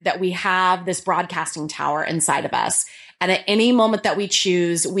that we have this broadcasting tower inside of us. And at any moment that we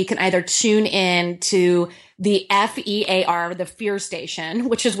choose, we can either tune in to the FEAR, the fear station,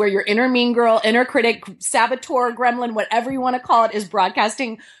 which is where your inner mean girl, inner critic, saboteur, gremlin, whatever you want to call it, is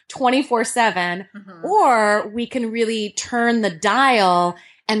broadcasting 24/7. Mm-hmm. Or we can really turn the dial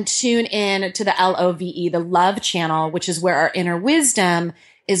and tune in to the LOVE, the love channel, which is where our inner wisdom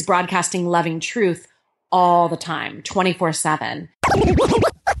is broadcasting loving truth all the time, 24/7.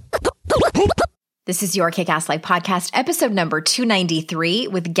 This is your Kick-Ass Life podcast, episode number 293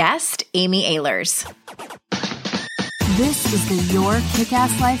 with guest Amy Ahlers. This is the Your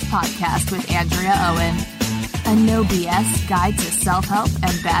Kick-Ass Life podcast with Andrea Owen, a no BS guide to self-help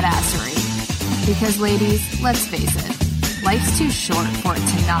and badassery. Because ladies, let's face it, life's too short for it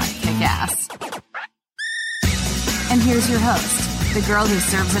to not kick ass. And here's your host, the girl who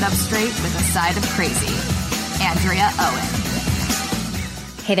serves it up straight with a side of crazy, Andrea Owen.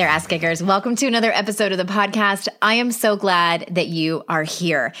 Hey there, ass kickers. Welcome to another episode of the podcast. I am so glad that you are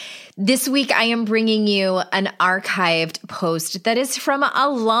here. This week, I am bringing you an archived post that is from a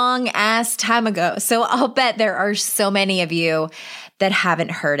long ass time ago. So I'll bet there are so many of you that haven't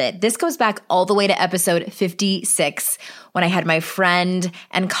heard it. This goes back all the way to episode 56 when I had my friend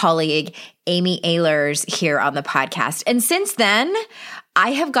and colleague, Amy Ahlers, here on the podcast. And since then,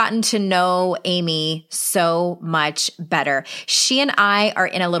 I have gotten to know Amy so much better. She and I are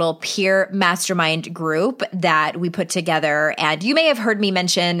in a little peer mastermind group that we put together. And you may have heard me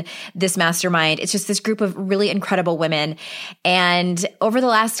mention this mastermind. It's just this group of really incredible women. And over the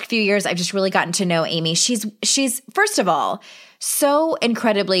last few years, I've just really gotten to know Amy. She's first of all, so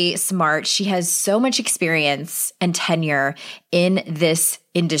incredibly smart. She has so much experience and tenure in this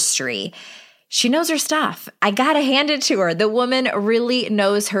industry. She knows her stuff. I gotta hand it to her. The woman really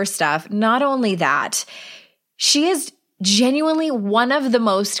knows her stuff. Not only that, she is genuinely one of the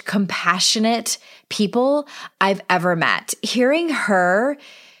most compassionate people I've ever met. Hearing her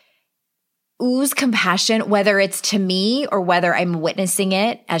ooze compassion, whether it's to me or whether I'm witnessing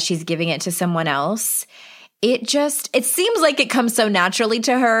it as she's giving it to someone else, it seems like it comes so naturally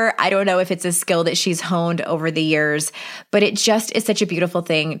to her. I don't know if it's a skill that she's honed over the years, but it just is such a beautiful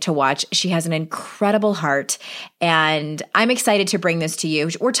thing to watch. She has an incredible heart, and I'm excited to bring this to you.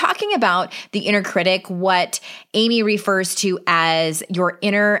 We're talking about the inner critic, what Amy refers to as your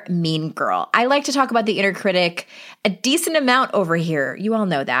inner mean girl. I like to talk about the inner critic a decent amount over here. You all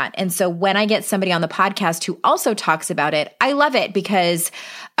know that. And so when I get somebody on the podcast who also talks about it, I love it because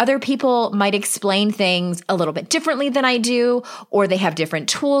other people might explain things a little bit differently than I do, or they have different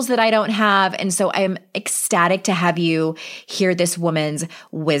tools that I don't have. And so I'm ecstatic to have you hear this woman's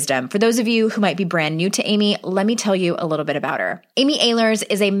wisdom. For those of you who might be brand new to Amy, let me tell you a little bit about her. Amy Ahlers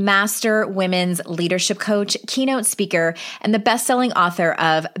is a master women's leadership coach, keynote speaker, and the best-selling author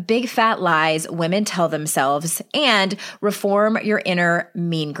of Big Fat Lies Women Tell Themselves and Reform Your Inner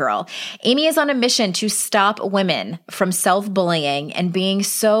Mean Girl. Amy is on a mission to stop women from self-bullying and being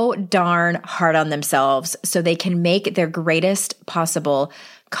so darn hard on themselves so they can make their greatest possible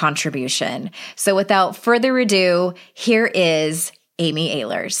contribution. So without further ado, here is Amy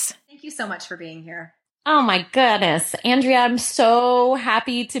Ahlers. Thank you so much for being here. Oh my goodness. Andrea, I'm so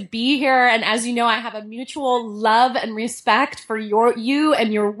happy to be here. And as you know, I have a mutual love and respect for you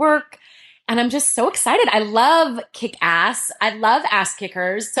and your work. And I'm just so excited. I love kick ass. I love ass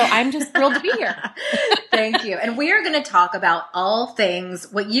kickers. So I'm just thrilled to be here. Thank you. And we are going to talk about all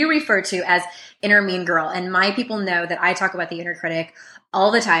things what you refer to as inner mean girl. And my people know that I talk about the inner critic all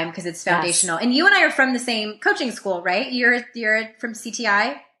the time because it's foundational. Yes. And you and I are from the same coaching school, right? You're from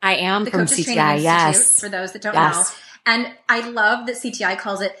CTI? I am from Coaches CTI, yes. For those that don't know. And I love that CTI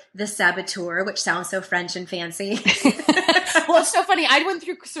calls it the saboteur, which sounds so French and fancy. Well, it's so funny. I went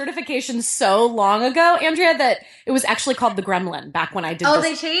through certification so long ago, Andrea, that it was actually called the Gremlin back when I did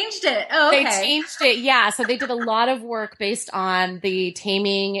they changed it. Oh, okay. They changed it, yeah. So they did a lot of work based on the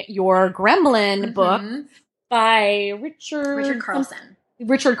Taming Your Gremlin book by Richard Carlson.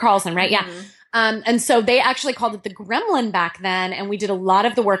 Richard Carlson, right? Yeah. And so they actually called it the Gremlin back then. And we did a lot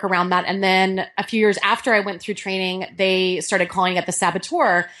of the work around that. And then a few years after I went through training, they started calling it the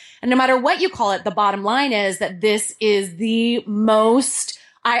saboteur. And no matter what you call it, the bottom line is that this is the most,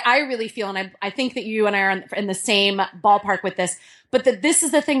 I really feel, and I think that you and I are in the same ballpark with this, but that this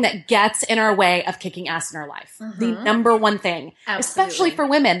is the thing that gets in our way of kicking ass in our life. The number one thing, especially for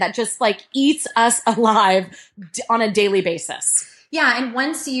women, that just like eats us alive on a daily basis. Yeah. And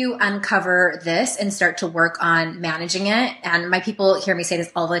once you uncover this and start to work on managing it, and my people hear me say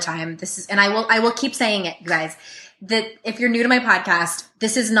this all the time, and I will keep saying it, you guys, that if you're new to my podcast,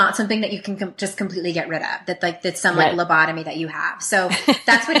 this is not something that you can just completely get rid of. That's some like lobotomy that you have. So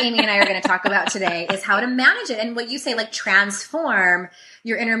that's what Amy and I are going to talk about today, is how to manage it. And what you say, like, transform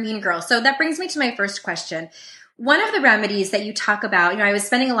your inner mean girl. So that brings me to my first question. One of the remedies that you talk about, I was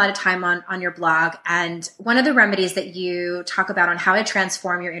spending a lot of time on your blog, and one of the remedies that you talk about on how to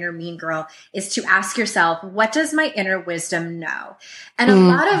transform your inner mean girl is to ask yourself, what does my inner wisdom know? And a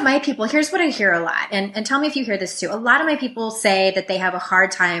lot of my people, here's what I hear a lot, and tell me if you hear this too. A lot of my people say that they have a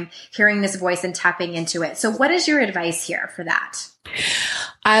hard time hearing this voice and tapping into it. So what is your advice here for that?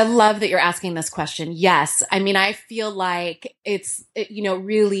 I love that you're asking this question. Yes. I mean, I feel like it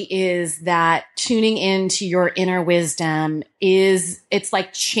really is that tuning into your inner wisdom it's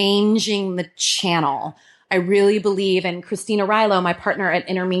like changing the channel. I really believe, and Christina Rilo, my partner at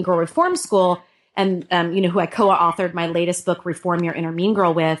Inner Mean Girl Reform School, and, who I co-authored my latest book, Reform Your Inner Mean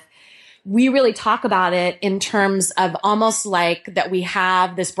Girl with, we really talk about it in terms of almost like that we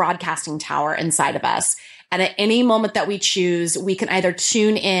have this broadcasting tower inside of us. And at any moment that we choose, we can either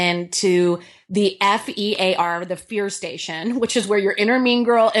tune in to the FEAR, the fear station, which is where your inner mean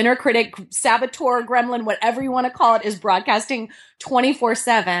girl, inner critic, saboteur, gremlin, whatever you want to call it, is broadcasting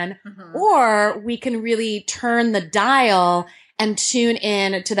 24/7. Mm-hmm. Or we can really turn the dial and tune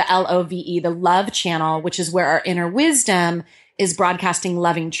in to the LOVE, the love channel, which is where our inner wisdom is broadcasting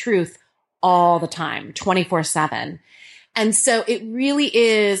loving truth all the time, 24/7. And so it really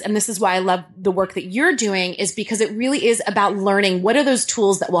is, and this is why I love the work that you're doing, is because it really is about learning what are those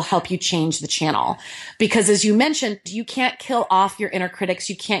tools that will help you change the channel. Because as you mentioned, you can't kill off your inner critics.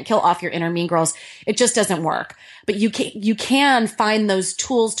 You can't kill off your inner mean girls. It just doesn't work. But you can find those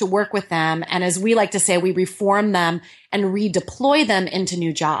tools to work with them. And as we like to say, we reform them and redeploy them into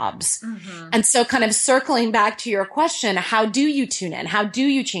new jobs. Mm-hmm. And so kind of circling back to your question, how do you tune in? How do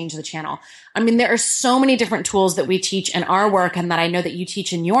you change the channel? I mean, there are so many different tools that we teach in our work and that I know that you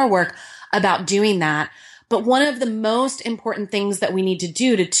teach in your work about doing that. But one of the most important things that we need to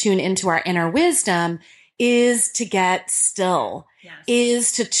do to tune into our inner wisdom is to get still, yes.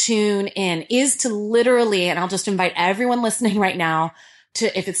 Is to tune in, is to literally, and I'll just invite everyone listening right now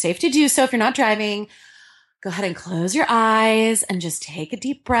to, if it's safe to do so, if you're not driving, go ahead and close your eyes and just take a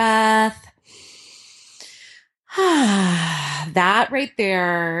deep breath. That right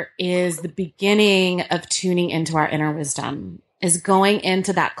there is the beginning of tuning into our inner wisdom, is going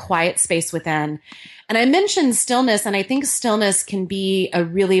into that quiet space within. And I mentioned stillness, and I think stillness can be a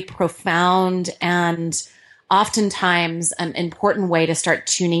really profound and oftentimes an important way to start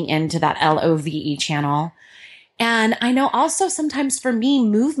tuning into that LOVE channel. And I know also sometimes for me,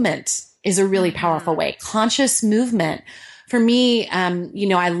 movement is a really powerful way. Conscious movement. For me,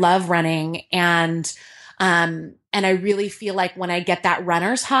 I love running, and I really feel like when I get that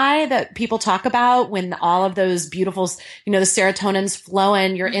runner's high that people talk about, when all of those beautiful, the serotonin's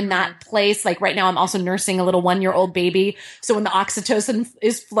flowing, you're in that place. Like right now, I'm also nursing a little 1-year-old baby. So when the oxytocin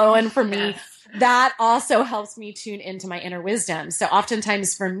is flowing for me, that also helps me tune into my inner wisdom. So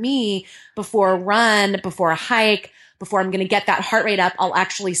oftentimes for me, before a run, before a hike, before I'm going to get that heart rate up, I'll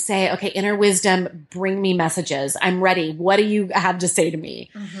actually say, okay, inner wisdom, bring me messages. I'm ready. What do you have to say to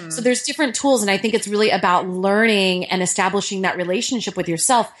me? Mm-hmm. So there's different tools. And I think it's really about learning and establishing that relationship with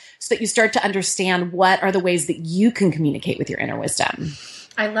yourself so that you start to understand what are the ways that you can communicate with your inner wisdom.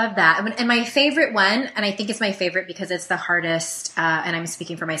 I love that. And my favorite one, and I think it's my favorite because it's the hardest, and I'm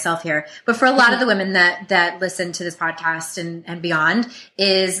speaking for myself here, but for a lot of the women that listen to this podcast and beyond,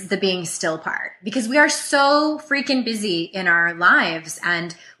 is the being still part. Because we are so freaking busy in our lives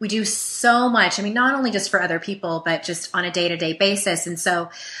and we do so much. I mean, not only just for other people, but just on a day-to-day basis. And so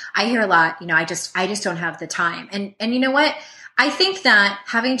I hear a lot, I just don't have the time. And you know what? I think that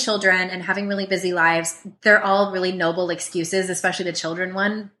having children and having really busy lives, they're all really noble excuses, especially the children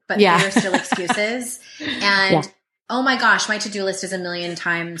one, but they're still excuses. And oh my gosh, my to-do list is 1,000,000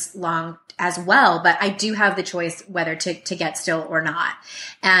 times long as well, but I do have the choice whether to get still or not.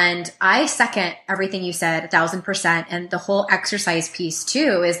 And I second everything you said 1,000%. And the whole exercise piece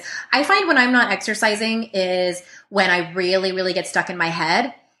too is I find when I'm not exercising is when I really, really get stuck in my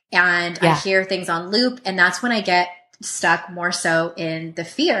head and I hear things on loop. And that's when I get stuck more so in the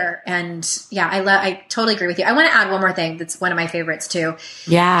fear. And I totally agree with you. I want to add one more thing that's one of my favorites too.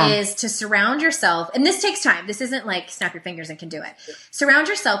 Yeah. Is to surround yourself. And this takes time. This isn't like snap your fingers and can do it. Surround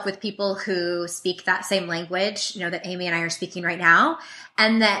yourself with people who speak that same language, that Amy and I are speaking right now,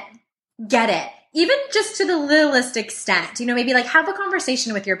 and that get it. even just to the littlest extent, maybe like have a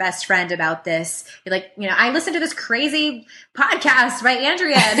conversation with your best friend about this. You're like, I listened to this crazy podcast by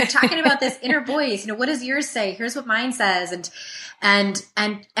Andrea and they're talking about this inner voice. What does yours say? Here's what mine says. And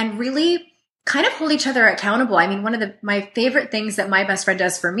really kind of hold each other accountable. I mean, one of my favorite things that my best friend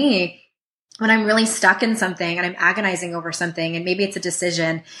does for me when I'm really stuck in something and I'm agonizing over something and maybe it's a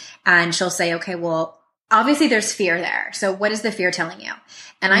decision, and she'll say, okay, well, obviously there's fear there. So what is the fear telling you?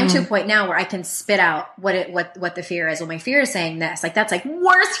 And I'm to a point now where I can spit out what the fear is. Well, my fear is saying this, like, that's like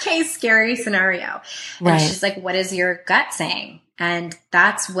worst case scary scenario. And she's like, what is your gut saying? And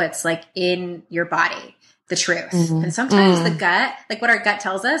that's what's like in your body, the truth. And sometimes the gut, like what our gut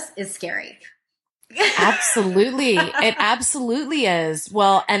tells us, is scary. Absolutely. It absolutely is.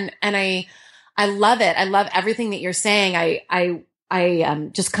 Well, and I love it. I love everything that you're saying. I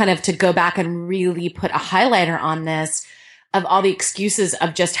just kind of to go back and really put a highlighter on this of all the excuses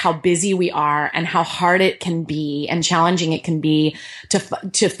of just how busy we are and how hard it can be and challenging it can be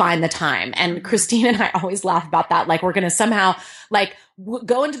to find the time. And Christine and I always laugh about that. Like we're going to somehow like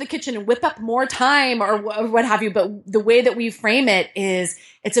go into the kitchen and whip up more time or what have you. But the way that we frame it is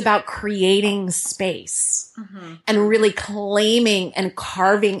it's about creating space and really claiming and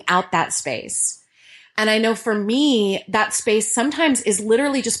carving out that space. And I know for me, that space sometimes is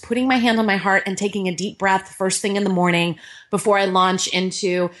literally just putting my hand on my heart and taking a deep breath first thing in the morning before I launch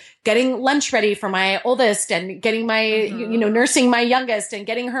into getting lunch ready for my oldest and getting my, nursing my youngest and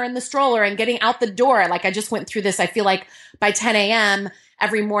getting her in the stroller and getting out the door. Like I just went through this. I feel like by 10 a.m.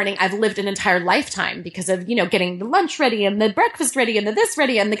 every morning I've lived an entire lifetime because of, getting the lunch ready and the breakfast ready and the this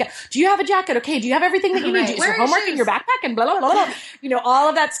ready and do you have a jacket? Okay. Do you have everything that you need? Is your homework in your backpack and blah, blah, blah, blah. All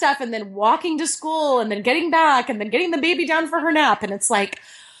of that stuff. And then walking to school and then getting back and then getting the baby down for her nap. And it's like,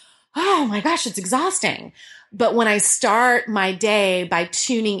 oh my gosh, it's exhausting. But when I start my day by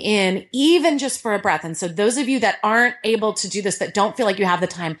tuning in, even just for a breath. And so those of you that aren't able to do this, that don't feel like you have the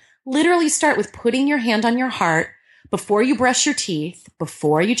time, literally start with putting your hand on your heart before you brush your teeth,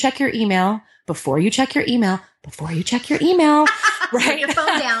 before you check your email, before you check your email, right? Put your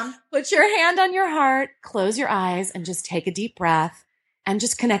phone down. Put your hand on your heart, close your eyes, and just take a deep breath and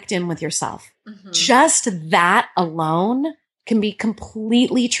just connect in with yourself. Just that alone can be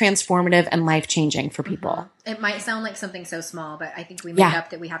completely transformative and life-changing for people. It might sound like something so small, but I think we make up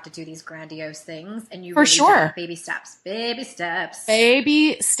that we have to do these grandiose things, and you for really sure. Baby steps,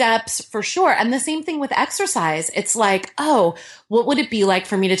 baby steps for sure. And the same thing with exercise. It's like, oh, what would it be like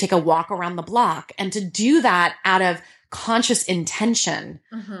for me to take a walk around the block and to do that out of conscious intention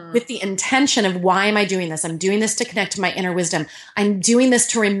with the intention of why am I doing this? I'm doing this to connect to my inner wisdom. I'm doing this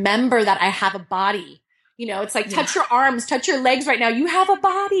to remember that I have a body. It's like, touch your arms, touch your legs right now. You have a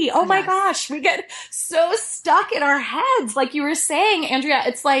body. Oh my gosh. We get so stuck in our heads. Like you were saying, Andrea,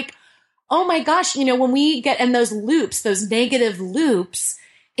 it's like, oh my gosh, when we get in those loops, those negative loops,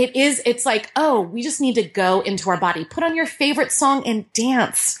 it's like, oh, we just need to go into our body, put on your favorite song and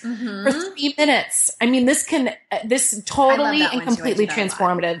dance for 3 minutes. I mean, this totally and completely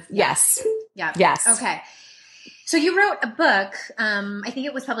transformative. Yes. Yeah. Yes. Okay. So you wrote a book, I think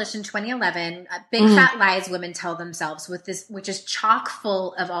it was published in 2011, Big Fat Lies Women Tell Themselves, which is chock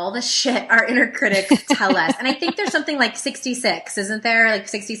full of all the shit our inner critics tell us. And I think there's something like 66, isn't there? Like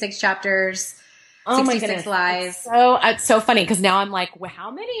 66 chapters, 66 lies. It's so funny because now I'm like, well, how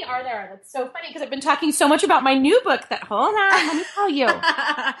many are there? That's so funny because I've been talking so much about my new book that, hold on, let me tell you.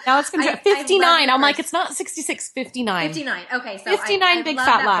 Now it's going to be 59. I'm like, it's not 66, 59. 59. Okay. So 59 Big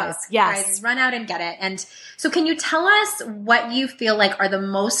Fat Lies. Book. Yes. Guys, run out and get it. And so can you tell us what you feel like are the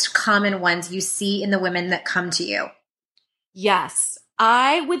most common ones you see in the women that come to you? Yes.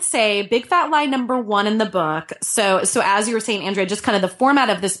 I would say big fat lie number 1 in the book. So as you were saying, Andrea, just kind of the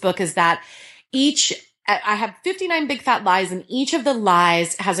format of this book is that I have 59 big fat lies, and each of the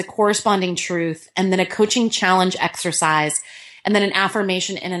lies has a corresponding truth and then a coaching challenge exercise and then an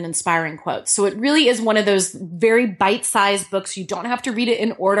affirmation and an inspiring quote. So it really is one of those very bite-sized books. You don't have to read it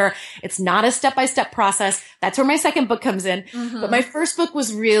in order. It's not a step-by-step process. That's where my second book comes in. But my first book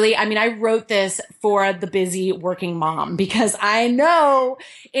was really, I wrote this for the busy working mom because I know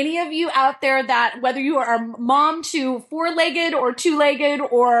any of you out there that whether you are a mom to 4-legged or 2-legged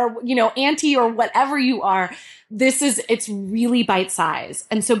or, auntie or whatever you are, it's really bite-sized.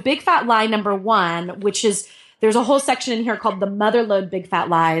 And so big fat lie number 1, which is, there's a whole section in here called the Motherload Big Fat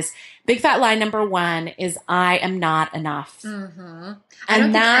Lies. Big fat lie number 1 is I am not enough. I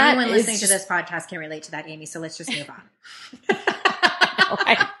don't think anyone listening to this podcast can relate to that, Amy. So let's just move on.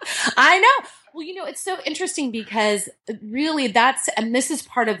 I know. Well, it's so interesting because really and this is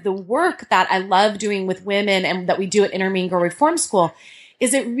part of the work that I love doing with women and that we do at Inner Mean Girl Reform School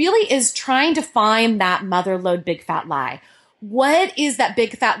is it really is trying to find that mother lode big fat lie. What is that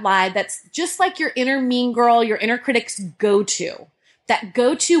big fat lie that's just like your inner mean girl, your inner critic's go-to? That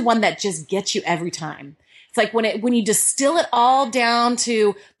go-to one that just gets you every time. It's like when you distill it all down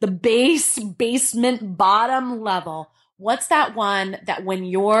to the basement bottom level, what's that one that when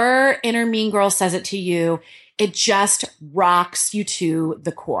your inner mean girl says it to you, it just rocks you to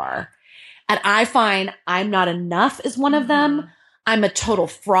the core? And I find I'm not enough is one of them. I'm a total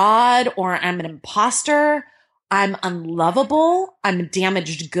fraud, or I'm an imposter. I'm unlovable. I'm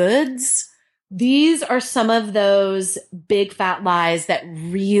damaged goods. These are some of those big fat lies that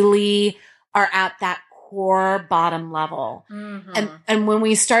really are at that core bottom level. And when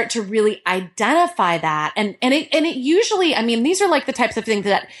we start to really identify that, and it usually, I mean, these are like the types of things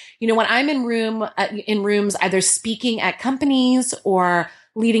that, you know, when I'm in rooms, either speaking at companies or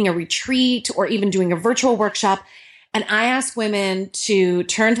leading a retreat or even doing a virtual workshop, and I ask women to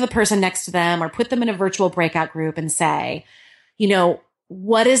turn to the person next to them or put them in a virtual breakout group and say, you know,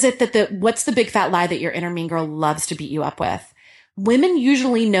 what is it what's the big fat lie that your inner mean girl loves to beat you up with? Women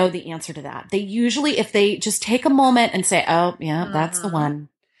usually know the answer to that. They usually, if they just take a moment and say, oh, yeah, that's the one.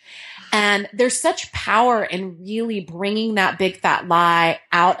 And there's such power in really bringing that big fat lie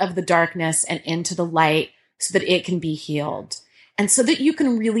out of the darkness and into the light so that it can be healed and so that you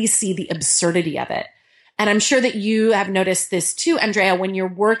can really see the absurdity of it. And I'm sure that you have noticed this too, Andrea, when you're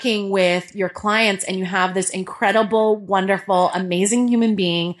working with your clients and you have this incredible, wonderful, amazing human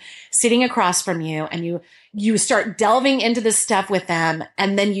being sitting across from you, and you start delving into this stuff with them,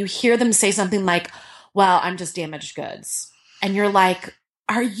 and then you hear them say something like, well, I'm just damaged goods. And you're like,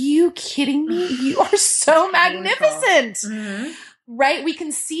 are you kidding me? You are so magnificent. Right? We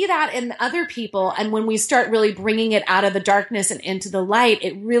can see that in other people. And when we start really bringing it out of the darkness and into the light,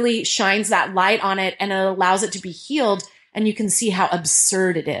 it really shines that light on it and it allows it to be healed. And you can see how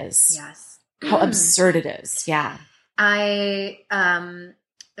absurd it is. Yes. How absurd it is. Yeah. If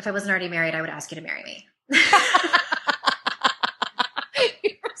I wasn't already married, I would ask you to marry me. You're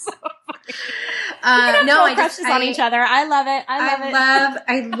so funny. No, I crushes on each other. I love it.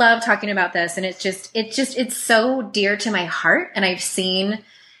 I love talking about this, and it's so dear to my heart. And I've seen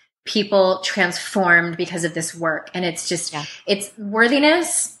people transformed because of this work, and it's just it's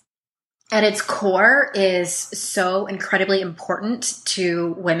worthiness at its core is so incredibly important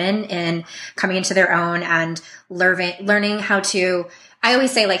to women in coming into their own and learning how to. I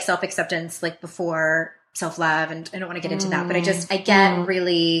always say like self-acceptance, like before self-love, and I don't want to get into that, but I get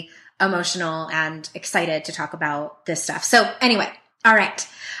really emotional and excited to talk about this stuff. So anyway, all right.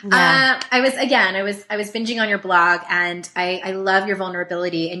 Yeah. I was binging on your blog, and I love your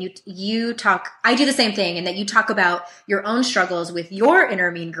vulnerability, and you talk, I do the same thing, in that you talk about your own struggles with your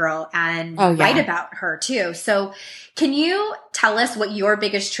inner mean girl and write about her too. So can you tell us what your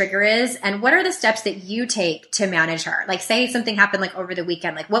biggest trigger is, and what are the steps that you take to manage her? Like, say something happened like over the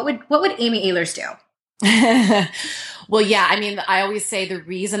weekend, like what would Amy Ehlers do? Well, yeah, I mean, I always say the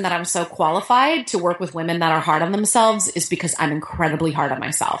reason that I'm so qualified to work with women that are hard on themselves is because I'm incredibly hard on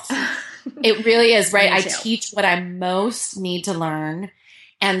myself. It really is, right? I teach what I most need to learn.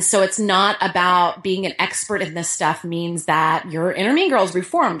 And so it's not about being an expert in this stuff means that your inner mean girl is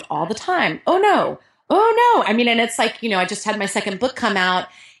reformed all the time. Oh no. I mean, and it's like, you know, I just had my second book come out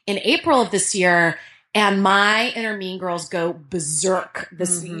in April of this year, and my inner mean girls go berserk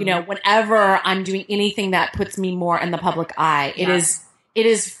this, you know, whenever I'm doing anything that puts me more in the public eye. It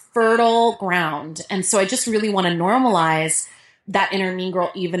is fertile ground. And so I just really want to normalize that inner mean girl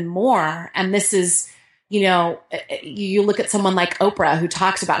even more. And this is, you know, you look at someone like Oprah, who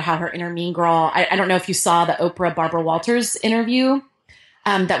talks about how her inner mean girl, I don't know if you saw the Oprah Barbara Walters interview.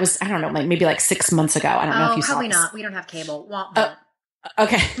 That was, I don't know, maybe like 6 months ago. I don't know if you saw it. Probably not. We don't have cable.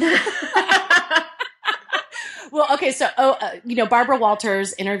 Okay. Well, okay. So, you know, Barbara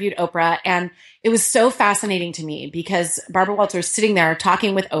Walters interviewed Oprah, and it was so fascinating to me because Barbara Walters sitting there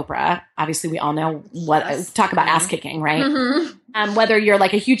talking with Oprah. Obviously, we all know talk about ass kicking, right? Whether you're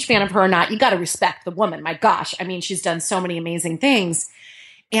like a huge fan of her or not, you got to respect the woman. My gosh. I mean, she's done so many amazing things.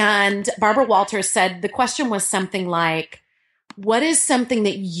 And Barbara Walters said the question was something like, what is something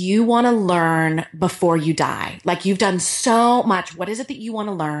that you want to learn before you die? Like, you've done so much. What is it that you want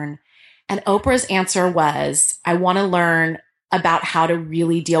to learn? And Oprah's answer was, I want to learn about how to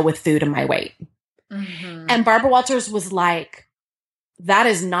really deal with food and my weight. And Barbara Walters was like, that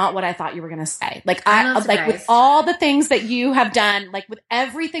is not what I thought you were going to say. Like, like with all the things that you have done, like with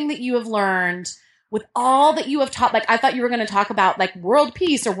everything that you have learned, with all that you have taught, like I thought you were going to talk about like world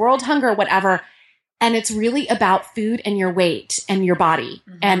peace or world hunger or whatever. And it's really about food and your weight and your body.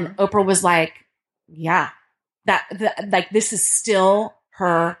 And Oprah was like, yeah, that like this is still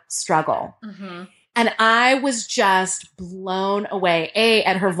her struggle. Mm-hmm. And I was just blown away,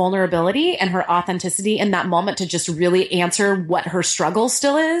 at her vulnerability and her authenticity in that moment to just really answer what her struggle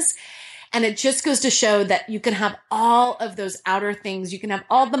still is. And it just goes to show that you can have all of those outer things. You can have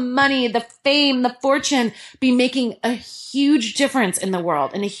all the money, the fame, the fortune, be making a huge difference in the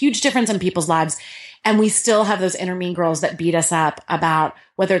world and a huge difference in people's lives. And we still have those inner mean girls that beat us up about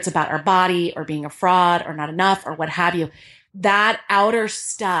whether it's about our body or being a fraud or not enough or what have you. That outer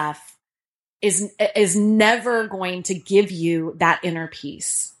stuff is never going to give you that inner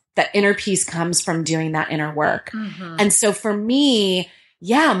peace. That inner peace comes from doing that inner work. Mm-hmm. And so for me,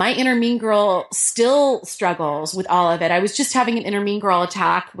 my inner mean girl still struggles with all of it. I was just having an inner mean girl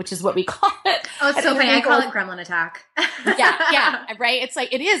attack, which is what we call it. Oh, it's so funny. I call it gremlin attack. yeah, right. It's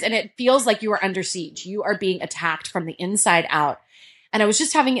like, it is. And it feels like you are under siege. You are being attacked from the inside out. And I was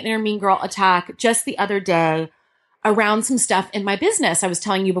just having an inner mean girl attack just the other day around some stuff in my business. I was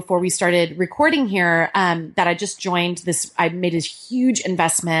telling you before we started recording here, that I just joined this, I made a huge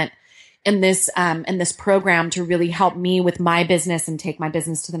investment in this program to really help me with my business and take my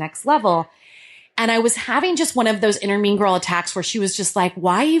business to the next level. And I was having just one of those inner mean girl attacks where she was just like,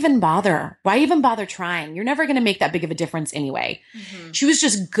 why even bother? Why even bother trying? You're never going to make that big of a difference anyway. Mm-hmm. She was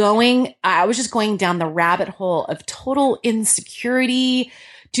just I was just going down the rabbit hole of total insecurity.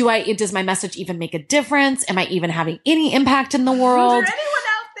 Does my message even make a difference? Am I even having any impact in the world? Is there anyone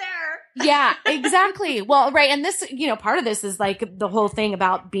out there? Yeah, exactly. Well, right. And this, part of this is like the whole thing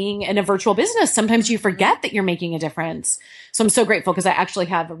about being in a virtual business. Sometimes you forget that you're making a difference. So I'm so grateful because I actually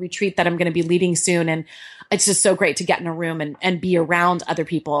have a retreat that I'm going to be leading soon. And it's just so great to get in a room and be around other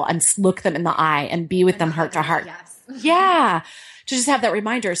people and look them in the eye and be with them heart to heart. Yes. Yeah. To just have that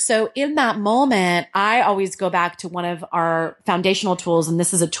reminder. So in that moment, I always go back to one of our foundational tools. And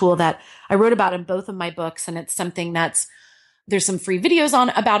this is a tool that I wrote about in both of my books. And it's something there's some free videos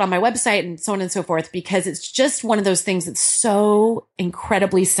about on my website and so on and so forth, because it's just one of those things that's so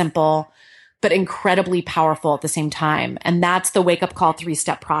incredibly simple, but incredibly powerful at the same time. And that's the wake up call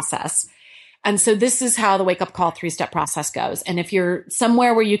 3-step process. And so this is how the wake up call 3-step process goes. And if you're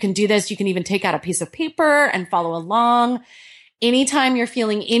somewhere where you can do this, you can even take out a piece of paper and follow along. Anytime you're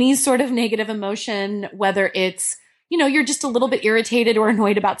feeling any sort of negative emotion, whether it's, you're just a little bit irritated or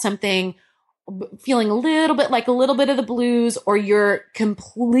annoyed about something, feeling a little bit of the blues, or you're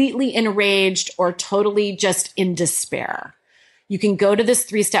completely enraged or totally just in despair, you can go to this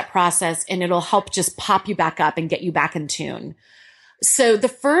 3-step process and it'll help just pop you back up and get you back in tune. So the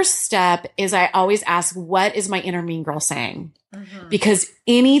first step is I always ask, what is my inner mean girl saying? Mm-hmm. Because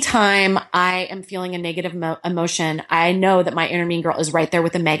anytime I am feeling a negative emotion, I know that my inner mean girl is right there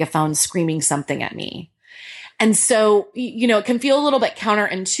with a megaphone screaming something at me. And so, it can feel a little bit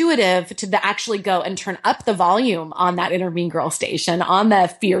counterintuitive to actually go and turn up the volume on that inner mean girl station, on the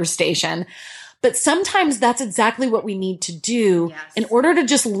fear station. But sometimes that's exactly what we need to do in order to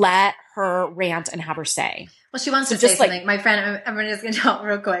just let her rant and have her say. Well, she wants to say something. My friend, I'm just going to tell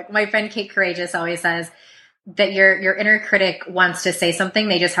real quick. My friend Kate Courageous always says that your inner critic wants to say something.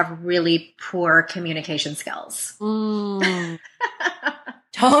 They just have really poor communication skills.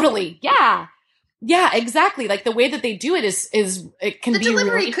 Totally. Yeah. Yeah, exactly. Like the way that they do it is it can the be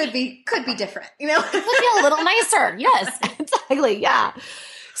delivery really, could be different, It could be a little nicer. Yes, exactly. Yeah.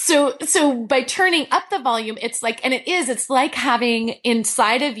 So by turning up the volume, it's like having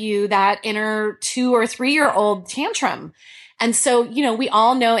inside of you that inner 2 or 3-year-old tantrum. And so, we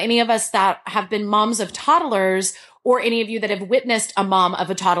all know, any of us that have been moms of toddlers, or any of you that have witnessed a mom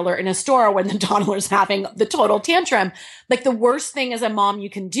of a toddler in a store when the toddler's having the total tantrum, like the worst thing as a mom you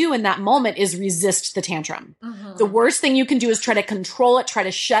can do in that moment is resist the tantrum. Mm-hmm. The worst thing you can do is try to control it, try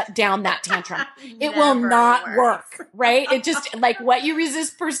to shut down that tantrum. It will not work, right? It just, like, what you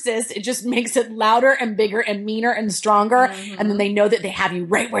resist persists. It just makes it louder and bigger and meaner and stronger. Mm-hmm. And then they know that they have you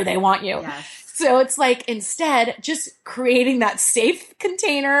right where they want you. Yes. So it's like, instead, just creating that safe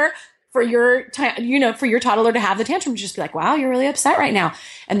container for your toddler to have the tantrum, just be like, wow, you're really upset right now.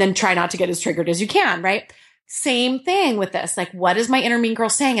 And then try not to get as triggered as you can, right? Same thing with this. Like, what is my inner mean girl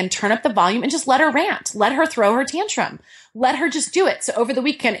saying? And turn up the volume and just let her rant. Let her throw her tantrum. Let her just do it. So over the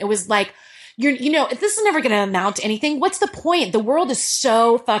weekend, it was like, if this is never going to amount to anything, what's the point? The world is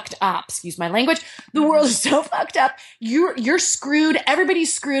so fucked up. Excuse my language. The world is so fucked up. You're screwed.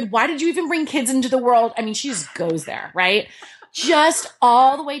 Everybody's screwed. Why did you even bring kids into the world? I mean, she just goes there, right? Just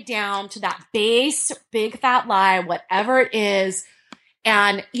all the way down to that base, big fat lie, whatever it is.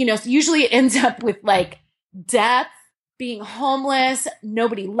 And, usually it ends up with like death, being homeless,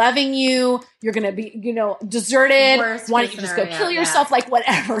 nobody loving you, you're going to be, deserted. Why don't you just go kill yourself? Like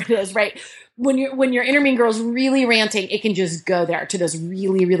whatever it is, right? When your inner mean girl's really ranting, it can just go there to those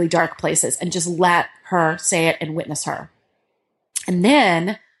really, really dark places and just let her say it and witness her. And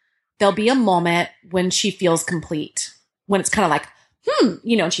then there'll be a moment when she feels complete, when it's kind of like,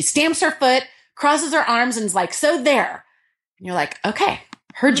 and she stamps her foot, crosses her arms and is like, so there. And you're like, okay,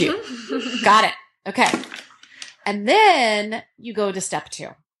 heard you. Got it. Okay. And then you go to step 2.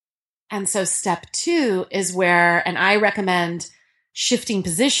 And so step 2 is where, and I recommend shifting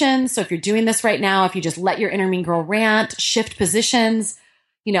positions. So if you're doing this right now, if you just let your inner mean girl rant, shift positions,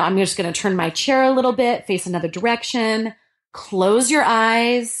 I'm just going to turn my chair a little bit, face another direction, close your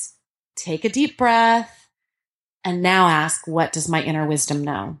eyes, take a deep breath, and now ask, what does my inner wisdom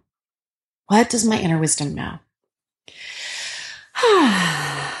know? What does my inner wisdom know?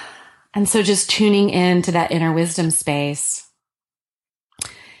 And so just tuning into that inner wisdom space.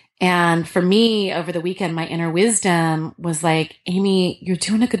 And for me, over the weekend, my inner wisdom was like, Amy, you're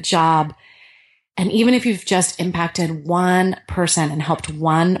doing a good job. And even if you've just impacted one person and helped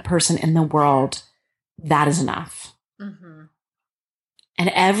one person in the world, that is enough. Mm-hmm. And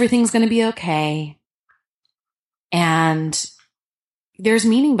everything's going to be okay. And there's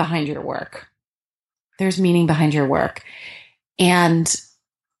meaning behind your work. There's meaning behind your work. And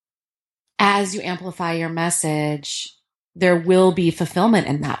as you amplify your message, there will be fulfillment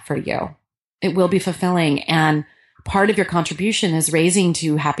in that for you. It will be fulfilling. And part of your contribution is raising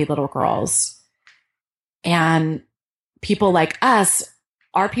 2 happy little girls. And people like us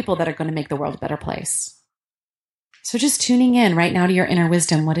are people that are going to make the world a better place. So just tuning in right now to your inner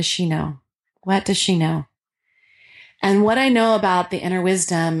wisdom. What does she know? What does she know? And what I know about the inner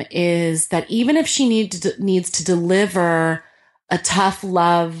wisdom is that even if she needs to deliver a tough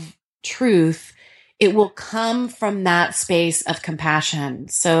love truth, it will come from that space of compassion.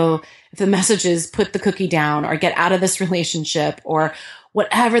 So if the message is put the cookie down or get out of this relationship or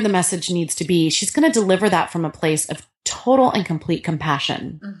whatever the message needs to be, she's going to deliver that from a place of total and complete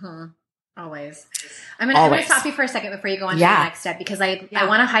compassion. Mm-hmm. Always. I'm going to stop you for a second before you go on to the next step, because I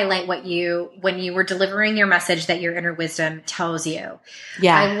want to highlight when you were delivering your message that your inner wisdom tells you.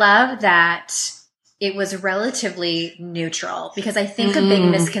 Yeah. I love that it was relatively neutral, because I think a big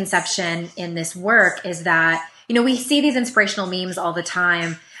misconception in this work is that, we see these inspirational memes all the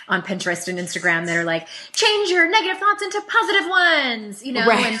time on Pinterest and Instagram that are like, change your negative thoughts into positive ones,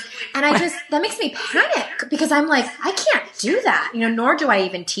 right. and I just, that makes me panic, because I'm like, I can't do that, nor do I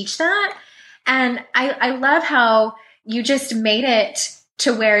even teach that. And I love how you just made it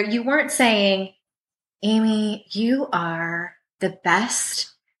to where you weren't saying, Amy, you are the best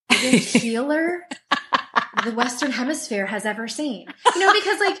healer the Western Hemisphere has ever seen.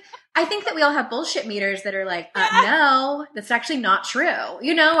 Because I think that we all have bullshit meters that are like, no, that's actually not true,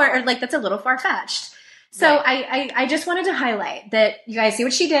 or like, that's a little far-fetched. So right. I just wanted to highlight that you guys see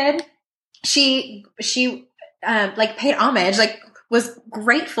what she did. She paid homage, was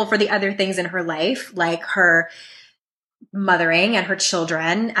grateful for the other things in her life, like her mothering and her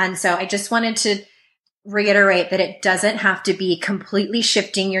children. And so I just wanted to reiterate that it doesn't have to be completely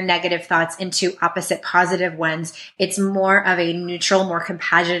shifting your negative thoughts into opposite positive ones. It's more of a neutral, more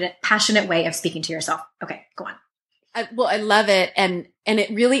passionate way of speaking to yourself. Okay, go on. I love it. And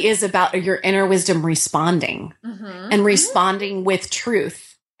it really is about your inner wisdom responding and responding with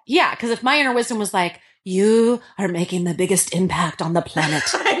truth. Yeah. Because if my inner wisdom was like, you are making the biggest impact on the planet.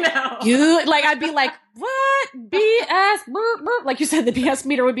 I know. I'd be like, what? BS. Burp, burp. Like you said, the BS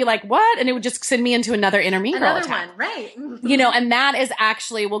meter would be like, what? And it would just send me into another inner mean girl attack. One, right. And that is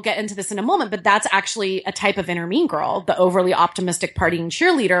actually, we'll get into this in a moment, but that's actually a type of inner mean girl, the overly optimistic partying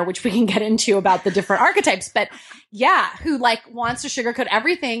cheerleader, which we can get into about the different archetypes. But yeah, who wants to sugarcoat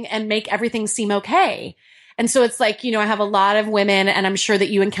everything and make everything seem okay. And so it's like, I have a lot of women, and I'm sure that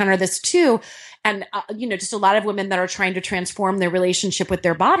you encounter this too. And, just a lot of women that are trying to transform their relationship with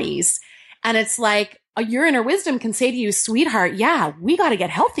their bodies. And it's like, your inner wisdom can say to you, sweetheart, yeah, we got to get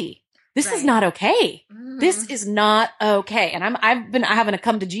healthy. This is not okay. This is not okay. And I've been having to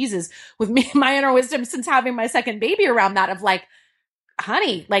come to Jesus with my inner wisdom since having my second baby around that of like,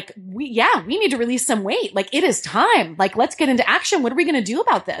 honey, we need to release some weight. It is time. Let's get into action. What are we going to do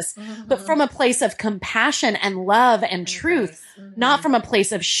about this? But from a place of compassion and love and truth, not from a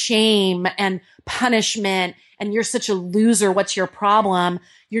place of shame and punishment. And you're such a loser. What's your problem?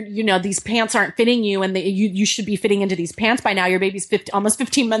 These pants aren't fitting you, and you should be fitting into these pants by now. Your baby's almost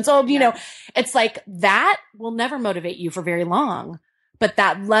 15 months old. It's like that will never motivate you for very long. But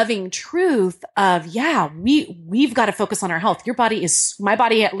that loving truth of, we've got to focus on our health. My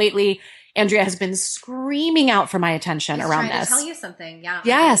body lately Andrea has been screaming out for my attention He's around trying this. to tell you something. Yeah.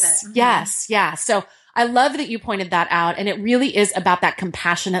 Yes. Yes. Yeah. So I love that you pointed that out. And it really is about that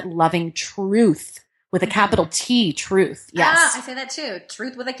compassionate, loving truth with a capital T, truth. Yes. Ah, I say that too.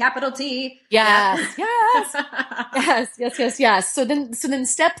 Truth with a capital T. Yes. Yep. Yes. So then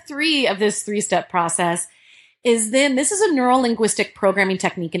step 3 of this 3-step process is then this is a neuro-linguistic programming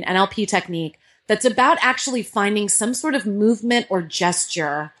technique, an NLP technique that's about actually finding some sort of movement or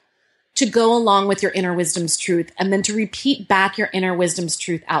gesture to go along with your inner wisdom's truth and then to repeat back your inner wisdom's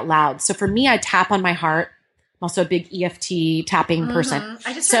truth out loud. So for me, I tap on my heart. I'm also a big EFT tapping person.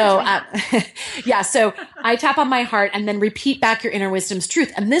 I just so I tap on my heart and then repeat back your inner wisdom's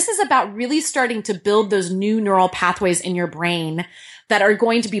truth. And this is about really starting to build those new neural pathways in your brain that are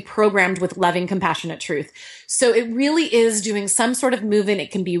going to be programmed with loving, compassionate truth. So it really is doing some sort of movement. It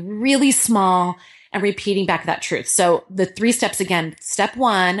can be really small and repeating back that truth. So the 3 steps again. Step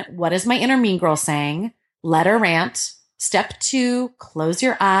 1, what is my inner mean girl saying? Let her rant. Step 2, close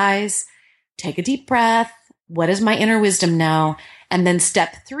your eyes, take a deep breath. What does my inner wisdom know? And then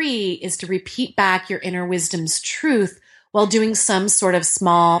step 3 is to repeat back your inner wisdom's truth while doing some sort of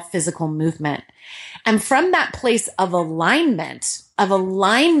small physical movement. And from that place of alignment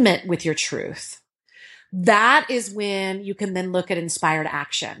with your truth, that is when you can then look at inspired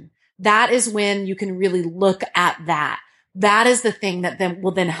action. That is when you can really look at that. That is the thing that then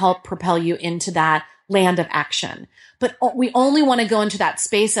will then help propel you into that land of action. But we only want to go into that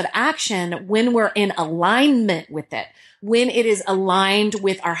space of action when we're in alignment with it, when it is aligned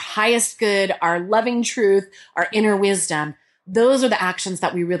with our highest good, our loving truth, our inner wisdom. Those are the actions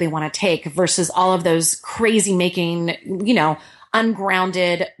that we really want to take versus all of those crazy making,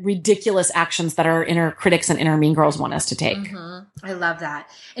 ungrounded, ridiculous actions that our inner critics and inner mean girls want us to take. Mm-hmm. I love that.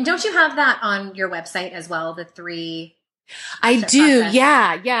 And don't you have that on your website as well? The 3. I do.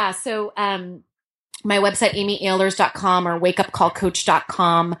 Process? Yeah. So, my website, amyehlers.com or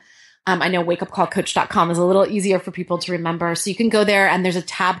wakeupcallcoach.com. I know wakeupcallcoach.com is a little easier for people to remember. So you can go there and there's a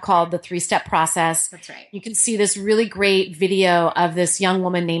tab called the 3-step process. That's right. You can see this really great video of this young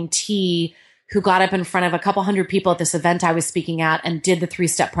woman named T who got up in front of a couple hundred people at this event I was speaking at and did the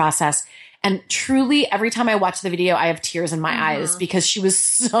 3-step process. And truly, every time I watch the video, I have tears in my eyes because she was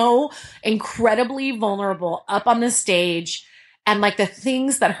so incredibly vulnerable up on the stage. And like the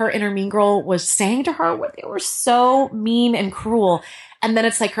things that her inner mean girl was saying to her, they were so mean and cruel. And then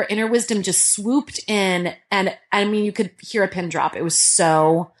it's like her inner wisdom just swooped in. And I mean, you could hear a pin drop. It was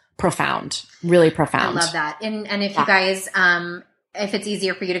so profound, really profound. I love that. And if you guys, if it's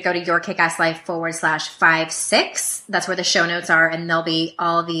easier for you to go to yourkickasslife/56, that's where the show notes are. And there'll be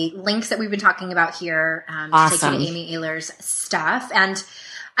all the links that we've been talking about here to take you to Amy Ehlers' stuff. And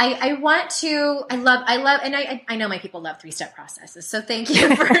I know my people love 3-step processes. So thank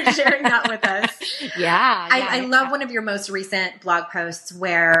you for sharing that with us. I love one of your most recent blog posts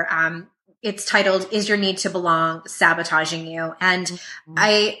where it's titled, "Is Your Need to Belong Sabotaging You?" And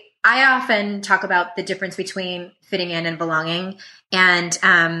I often talk about the difference between fitting in and belonging. And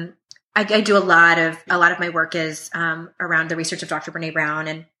I do a lot of my work is around the research of Dr. Brene Brown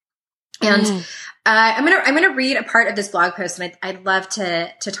and I'm gonna read a part of this blog post, and I'd love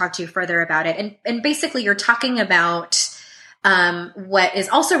to talk to you further about it. And basically, you're talking about what is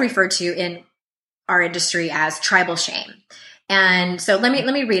also referred to in our industry as tribal shame. And so let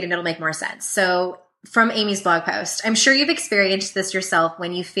me read, and it'll make more sense. So from Amy's blog post, "I'm sure you've experienced this yourself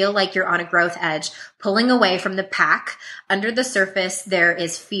when you feel like you're on a growth edge, pulling away from the pack. Under the surface, there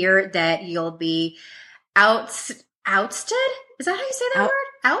is fear that you'll be ousted. Is that how you say that word?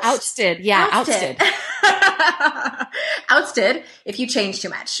 Ousted. Yeah, ousted. Ousted if you change too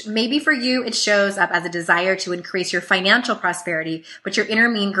much. Maybe for you, it shows up as a desire to increase your financial prosperity, but your inner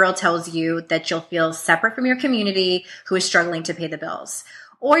mean girl tells you that you'll feel separate from your community who is struggling to pay the bills.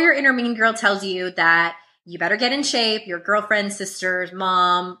 Or your inner mean girl tells you that you better get in shape. Your girlfriend, sister,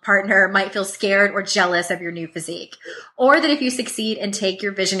 mom, partner might feel scared or jealous of your new physique. Or that if you succeed and take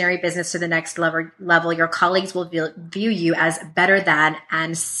your visionary business to the next level, your colleagues will view you as better than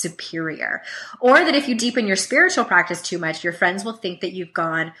and superior. Or that if you deepen your spiritual practice too much, your friends will think that you've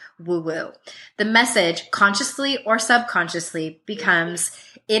gone woo-woo. The message, consciously or subconsciously, becomes,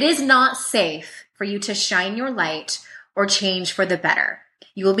 it is not safe for you to shine your light or change for the better.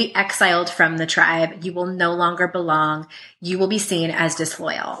 You will be exiled from the tribe. You will no longer belong. You will be seen as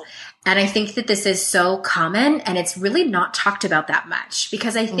disloyal. And I think that this is so common, and it's really not talked about that much,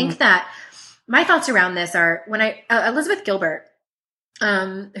 because I think that my thoughts around this are when Elizabeth Gilbert,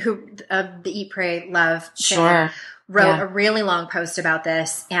 who of the Eat, Pray, Love, sure, wrote a really long post about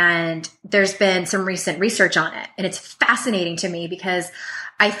this, and there's been some recent research on it. And it's fascinating to me because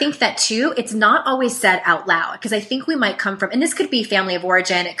I think that too, it's not always said out loud, because I think we might come from, and this could be family of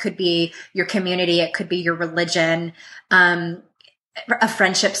origin, it could be your community, it could be your religion, a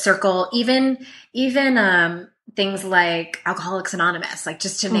friendship circle, even things like Alcoholics Anonymous, like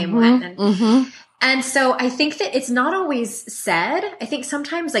just to name one. And so I think that it's not always said. I think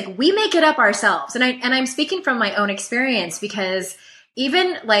sometimes like we make it up ourselves. And I'm speaking from my own experience, because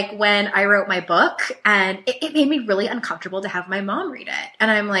even like when I wrote my book, and it made me really uncomfortable to have my mom read it. And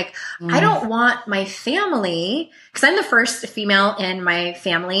I'm like, I don't want my family, because I'm the first female in my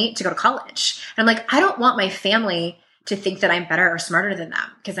family to go to college. And I'm like, I don't want my family to think that I'm better or smarter than them,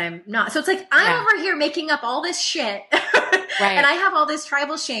 because I'm not. So it's like, I'm over here making up all this shit. Right. And I have all this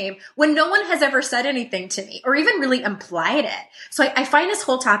tribal shame when no one has ever said anything to me or even really implied it. So I find this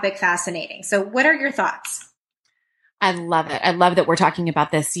whole topic fascinating. So what are your thoughts? I love it. I love that we're talking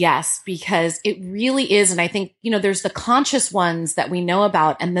about this. Yes, because it really is. And I think, there's the conscious ones that we know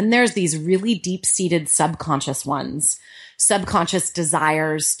about. And then there's these really deep-seated subconscious ones, subconscious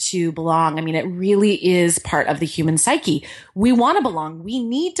desires to belong. I mean, it really is part of the human psyche. We want to belong. We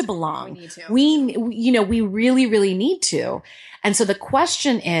need to belong. We need to. We really, really need to. And so the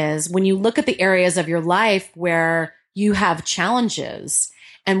question is, when you look at the areas of your life where you have challenges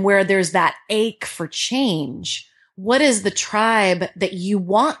and where there's that ache for change, what is the tribe that you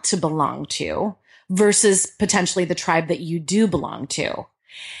want to belong to versus potentially the tribe that you do belong to?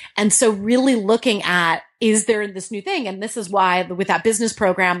 And so really looking at, is there this new thing? And this is why with that business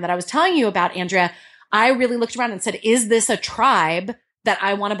program that I was telling you about, Andrea, I really looked around and said, is this a tribe that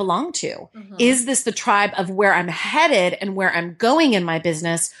I want to belong to? Is this the tribe of where I'm headed and where I'm going in my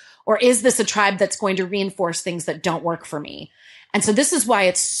business? Or is this a tribe that's going to reinforce things that don't work for me? And so this is why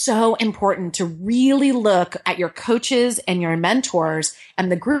it's so important to really look at your coaches and your mentors and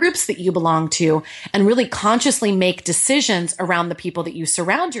the groups that you belong to, and really consciously make decisions around the people that you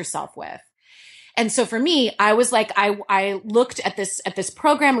surround yourself with. And so for me, I was like, I looked at this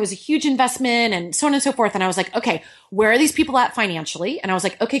program. It was a huge investment and so on and so forth. And I was like, okay, where are these people at financially? And I was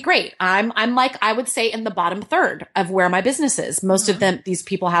like, okay, great. I'm like, I would say in the bottom third of where my business is. Most of them, these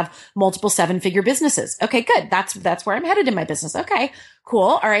people have multiple 7-figure businesses. Okay, good. That's where I'm headed in my business. Okay,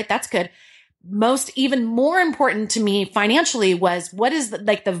 cool. All right. That's good. Even more important to me financially was, what is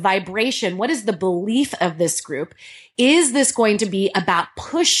the vibration? What is the belief of this group? Is this going to be about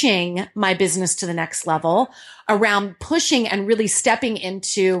pushing my business to the next level, around pushing and really stepping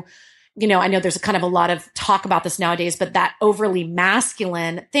into, I know there's kind of a lot of talk about this nowadays, but that overly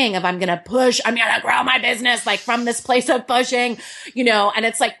masculine thing of I'm going to push, I'm going to grow my business, like from this place of pushing, and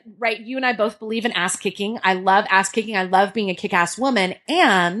it's like, right. You and I both believe in ass kicking. I love ass kicking. I love being a kick-ass woman.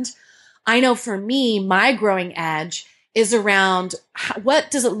 And I know for me, my growing edge is around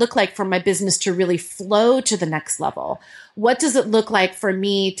what does it look like for my business to really flow to the next level? What does it look like for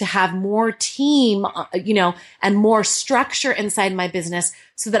me to have more team, and more structure inside my business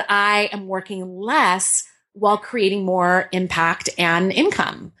so that I am working less while creating more impact and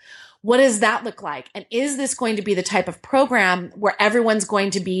income? What does that look like? And is this going to be the type of program where everyone's going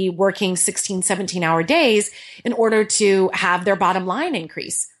to be working 16, 17-hour days in order to have their bottom line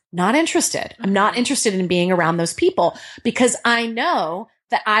increase? Not interested. I'm not interested in being around those people, because I know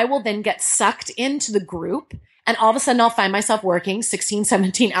that I will then get sucked into the group, and all of a sudden I'll find myself working 16,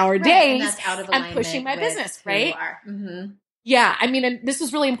 17-hour days and pushing my business, right? Yeah. I mean, and this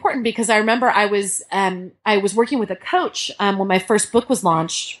was really important because I remember I was working with a coach, when my first book was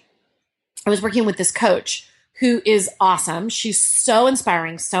launched. I was working with this coach who is awesome. She's so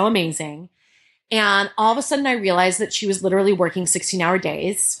inspiring, so amazing. And all of a sudden I realized that she was literally working 16-hour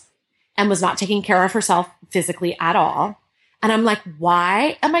days and was not taking care of herself physically at all. And I'm like,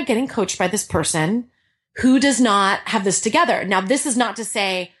 why am I getting coached by this person who does not have this together? Now, this is not to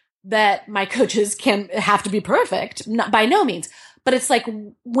say that my coaches have to be perfect, not by no means. But it's like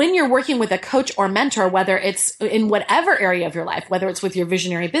when you're working with a coach or mentor, whether it's in whatever area of your life, whether it's with your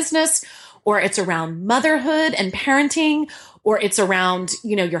visionary business, or it's around motherhood and parenting, or it's around,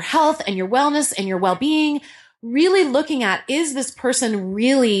 your health and your wellness and your well-being, really looking at, is this person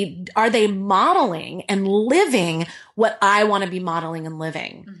really, are they modeling and living what I want to be modeling and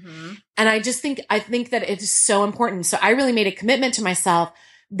living? And I think that it is so important. So I really made a commitment to myself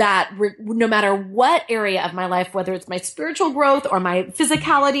that no matter what area of my life, whether it's my spiritual growth or my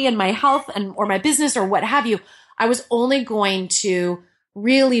physicality and my health or my business or what have you, I was only going to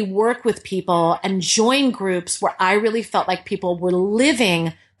really work with people and join groups where I really felt like people were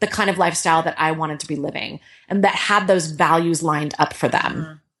living the kind of lifestyle that I wanted to be living and that had those values lined up for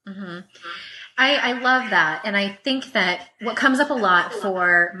them. I love that. And I think that what comes up a lot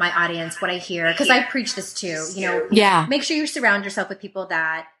for my audience, what I hear, because I preach this too, make sure you surround yourself with people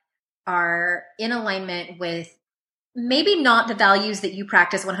that are in alignment with maybe not the values that you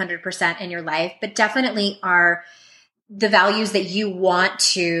practice 100% in your life, but definitely are the values that you want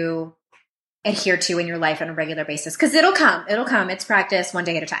to adhere to in your life on a regular basis. Because it'll come. It's practice one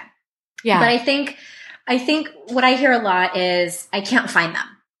day at a time. Yeah. But I think what I hear a lot is I can't find them.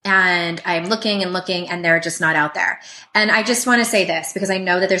 And I'm looking and they're just not out there. And I just want to say this because I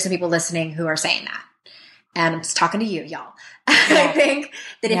know that there's some people listening who are saying that. And I'm just talking to you, y'all. I think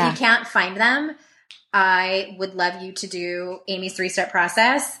that if you can't find them, I would love you to do Amy's 3-step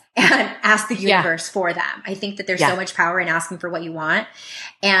process and ask the universe for them. I think that there's so much power in asking for what you want.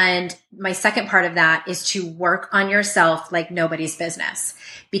 And my second part of that is to work on yourself like nobody's business.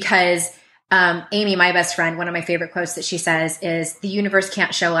 Because Amy, my best friend, one of my favorite quotes that she says is, the universe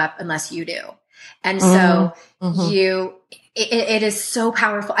can't show up unless you do. And so it is so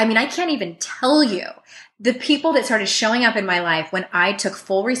powerful. I mean, I can't even tell you the people that started showing up in my life when I took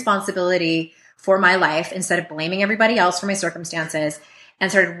full responsibility for my life instead of blaming everybody else for my circumstances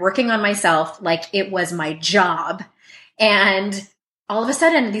and started working on myself like it was my job. And all of a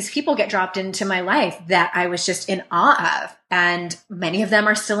sudden, these people get dropped into my life that I was just in awe of. And many of them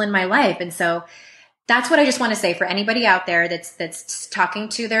are still in my life. And so that's what I just want to say for anybody out there that's talking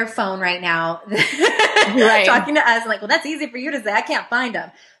to their phone right now, talking to us like, well, that's easy for you to say. I can't find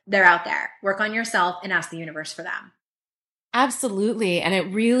them. They're out there. Work on yourself and ask the universe for them. Absolutely. And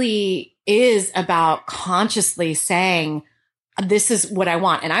it really is about consciously saying, this is what I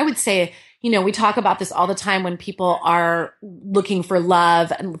want. And I would say, we talk about this all the time when people are looking for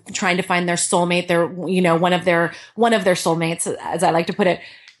love and trying to find their soulmate, one of their soulmates, as I like to put it,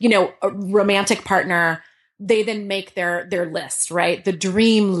 a romantic partner. They then make their list, right? The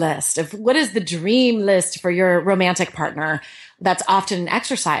dream list of what is the dream list for your romantic partner. That's often an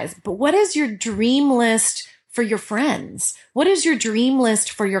exercise. But what is your dream list for your friends? What is your dream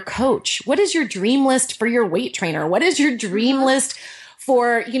list for your coach? What is your dream list for your weight trainer? What is your dream list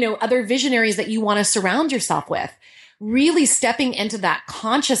for, other visionaries that you want to surround yourself with? Really stepping into that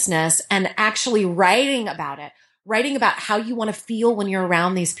consciousness and actually writing about it. Writing about how you want to feel when you're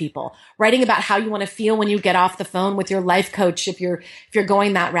around these people, writing about how you want to feel when you get off the phone with your life coach, if you're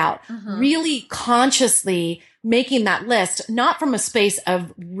going that route, really consciously making that list, not from a space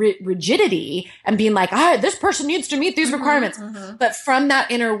of rigidity and being like, this person needs to meet these requirements, but from that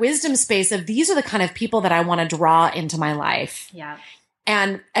inner wisdom space of, these are the kind of people that I want to draw into my life. Yeah.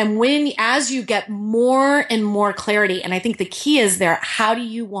 And as you get more and more clarity, and I think the key is there, how do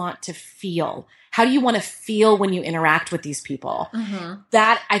you want to feel? How do you want to feel when you interact with these people?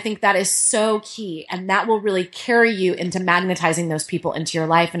 That, I think that is so key. And that will really carry you into magnetizing those people into your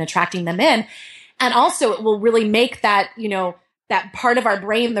life and attracting them in. And also it will really make that, that part of our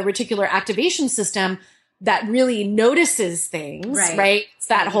brain, the reticular activation system, that really notices things, right? It's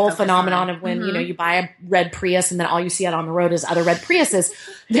that whole phenomenon of when, you buy a red Prius and then all you see out on the road is other red Priuses.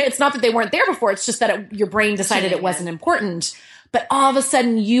 It's not that they weren't there before. It's just that your brain decided it wasn't important. But all of a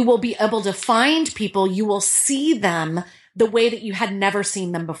sudden you will be able to find people, you will see them the way that you had never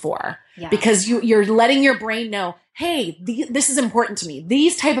seen them before. Yeah. Because you're letting your brain know, hey, this is important to me.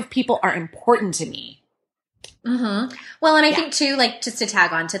 These type of people are important to me. Well, and I think too, like, just to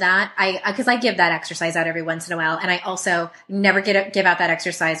tag on to that, because I give that exercise out every once in a while, and I also never give out that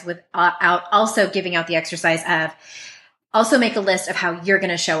exercise without also giving out the exercise of, also make a list of how you're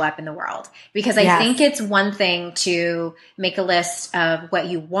going to show up in the world. Because I think it's one thing to make a list of what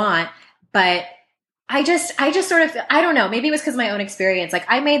you want, but I just sort of, I don't know, maybe it was because of my own experience. Like,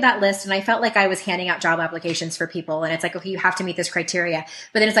 I made that list and I felt like I was handing out job applications for people. And it's like, okay, you have to meet this criteria.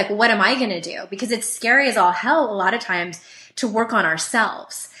 But then it's like, well, what am I going to do? Because it's scary as all hell a lot of times to work on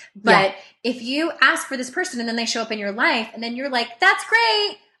ourselves. But if you ask for this person and then they show up in your life and then you're like, that's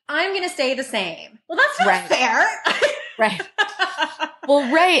great, I'm going to stay the same. Well, that's not fair. Right.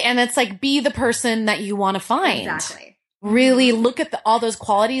 Well, right. And it's like, be the person that you want to find. Exactly. Really look at all those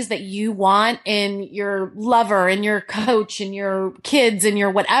qualities that you want in your lover, in your coach, in your kids, in your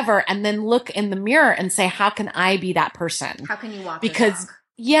whatever. And then look in the mirror and say, how can I be that person? How can you walk? Because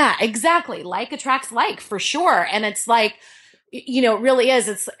yeah, exactly. Like attracts like, for sure. And it's like, it really is.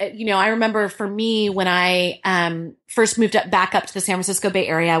 It's, I remember for me when I first moved back up to the San Francisco Bay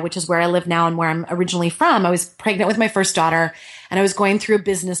Area, which is where I live now and where I'm originally from, I was pregnant with my first daughter and I was going through a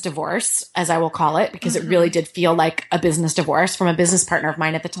business divorce, as I will call it, because it really did feel like a business divorce from a business partner of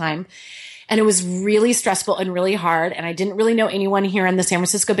mine at the time. And it was really stressful and really hard. And I didn't really know anyone here in the San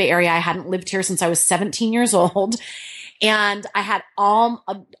Francisco Bay Area. I hadn't lived here since I was 17 years old. And I had all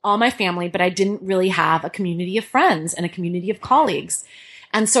my family, but I didn't really have a community of friends and a community of colleagues.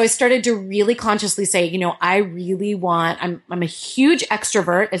 And so I started to really consciously say, you know, I really want, I'm a huge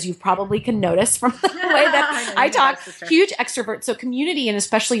extrovert, as you probably can notice from the way that I talk, huge extrovert. So community, and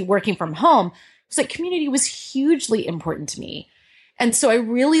especially working from home, it's like community was hugely important to me. And so I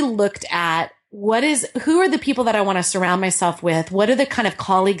really looked at who are the people that I want to surround myself with? What are the kind of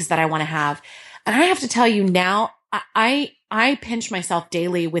colleagues that I want to have? And I have to tell you now, I pinch myself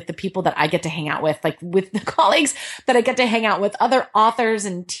daily with the people that I get to hang out with, like with the colleagues that I get to hang out with, other authors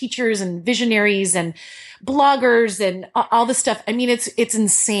and teachers and visionaries and bloggers and all this stuff. I mean, it's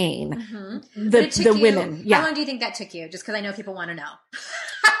insane. Mm-hmm. The women. Yeah. How long do you think that took you? Just because I know people want to know.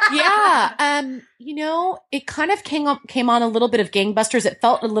 Yeah. You know, it kind of came on a little bit of gangbusters. It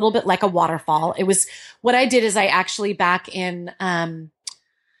felt a little bit like a waterfall. It was, what I did is I actually back in,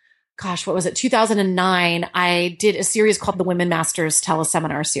 what was it? 2009, I did a series called the Women Masters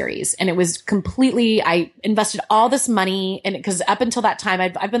Teleseminar Series. And it was completely, I invested all this money in it because up until that time,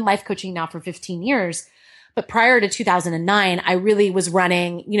 I've been life coaching now for 15 years. But prior to 2009, I really was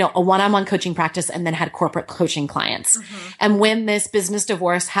running, you know, a one-on-one coaching practice and then had corporate coaching clients. Mm-hmm. And when this business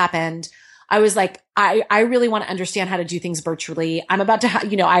divorce happened, I was like, I really want to understand how to do things virtually. I'm about to,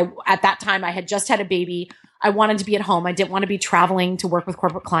 at that time I had just had a baby. I wanted to be at home. I didn't want to be traveling to work with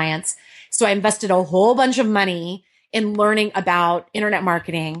corporate clients. So I invested a whole bunch of money in learning about internet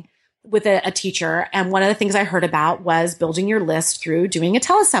marketing with a teacher. And one of the things I heard about was building your list through doing a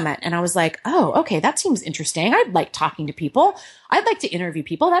telesummit. And I was like, oh, okay, that seems interesting. I'd like talking to people. I'd like to interview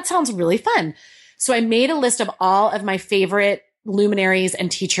people. That sounds really fun. So I made a list of all of my favorite luminaries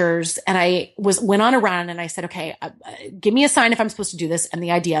and teachers. And I went on a run and I said, okay, give me a sign if I'm supposed to do this. And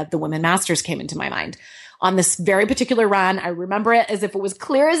the idea of the Women Masters came into my mind on this very particular run. I remember it as if it was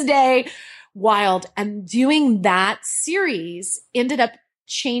clear as day, wild. And doing that series ended up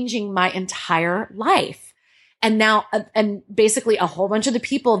changing my entire life. And now, and basically a whole bunch of the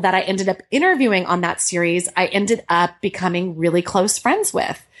people that I ended up interviewing on that series, I ended up becoming really close friends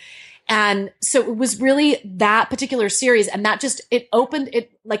with. And so it was really that particular series. And that just, it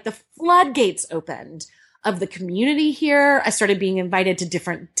like the floodgates opened of the community here. I started being invited to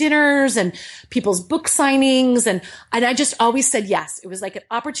different dinners and people's book signings. And I just always said yes. It was like an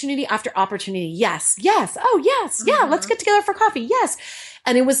opportunity after opportunity. Yes. Yes. Oh, yes. Yeah. Let's get together for coffee. Yes.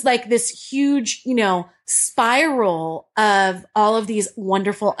 And it was like this huge, spiral of all of these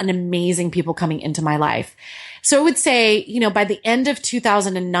wonderful and amazing people coming into my life. So I would say, by the end of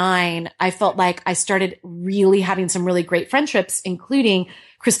 2009, I felt like I started really having some really great friendships, including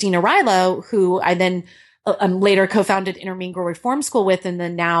Christina Rilo, who I then later co-founded Inner Mean Girl Reform School with. And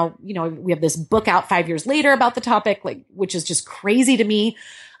then now, we have this book out 5 years later about the topic, which is just crazy to me.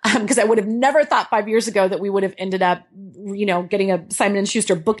 Because I would have never thought 5 years ago that we would have ended up, getting a Simon &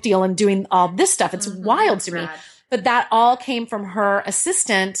 Schuster book deal and doing all this stuff. It's wild to me. But that all came from her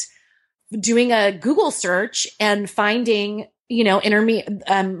assistant doing a Google search and finding,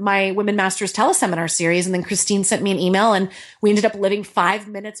 my Women Masters Teleseminar Series. And then Christine sent me an email and we ended up living 5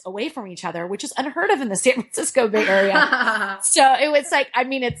 minutes away from each other, which is unheard of in the San Francisco Bay Area. So it was like,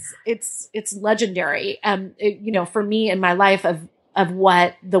 it's legendary. For me in my life of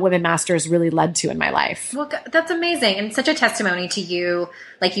what the Women Masters really led to in my life. Well, that's amazing. And such a testimony to you.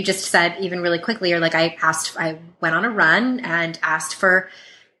 Like you just said, even really quickly, or like I went on a run and asked for,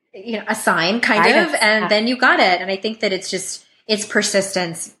 a sign and then you got it. And I think that it's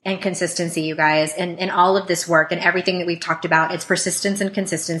persistence and consistency, you guys, and all of this work and everything that we've talked about, it's persistence and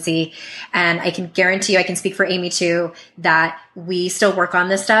consistency. And I can guarantee you, I can speak for Amy too, that we still work on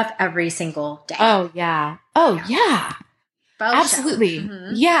this stuff every single day. Oh yeah. Absolutely.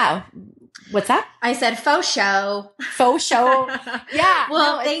 Mm-hmm. Yeah. What's that? I said faux show. Faux show. Yeah.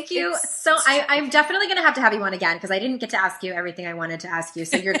 Well, thank you. So I'm definitely going to have you on again because I didn't get to ask you everything I wanted to ask you.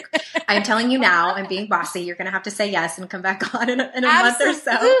 So I'm telling you now, I'm being bossy. You're going to have to say yes and come back on in a month or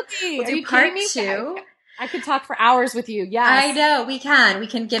so. We'll do part 2. I could talk for hours with you. Yes. I know we can. We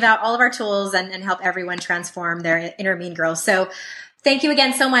can give out all of our tools and help everyone transform their inner mean girl. So thank you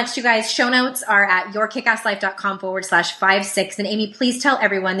again so much, you guys. Show notes are at yourkickasslife.com/56. And Amy, please tell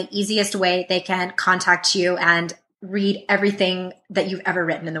everyone the easiest way they can contact you and read everything that you've ever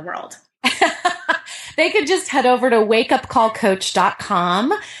written in the world. They could just head over to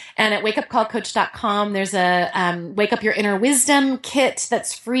wakeupcallcoach.com. And at wakeupcallcoach.com, there's a Wake Up Your Inner Wisdom kit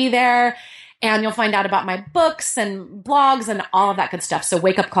that's free there. And you'll find out about my books and blogs and all of that good stuff. So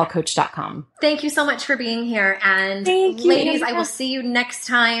wakeupcallcoach.com. Thank you so much for being here. And thank you, ladies, I will see you next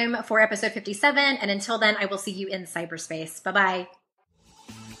time for episode 57. And until then, I will see you in cyberspace. Bye-bye.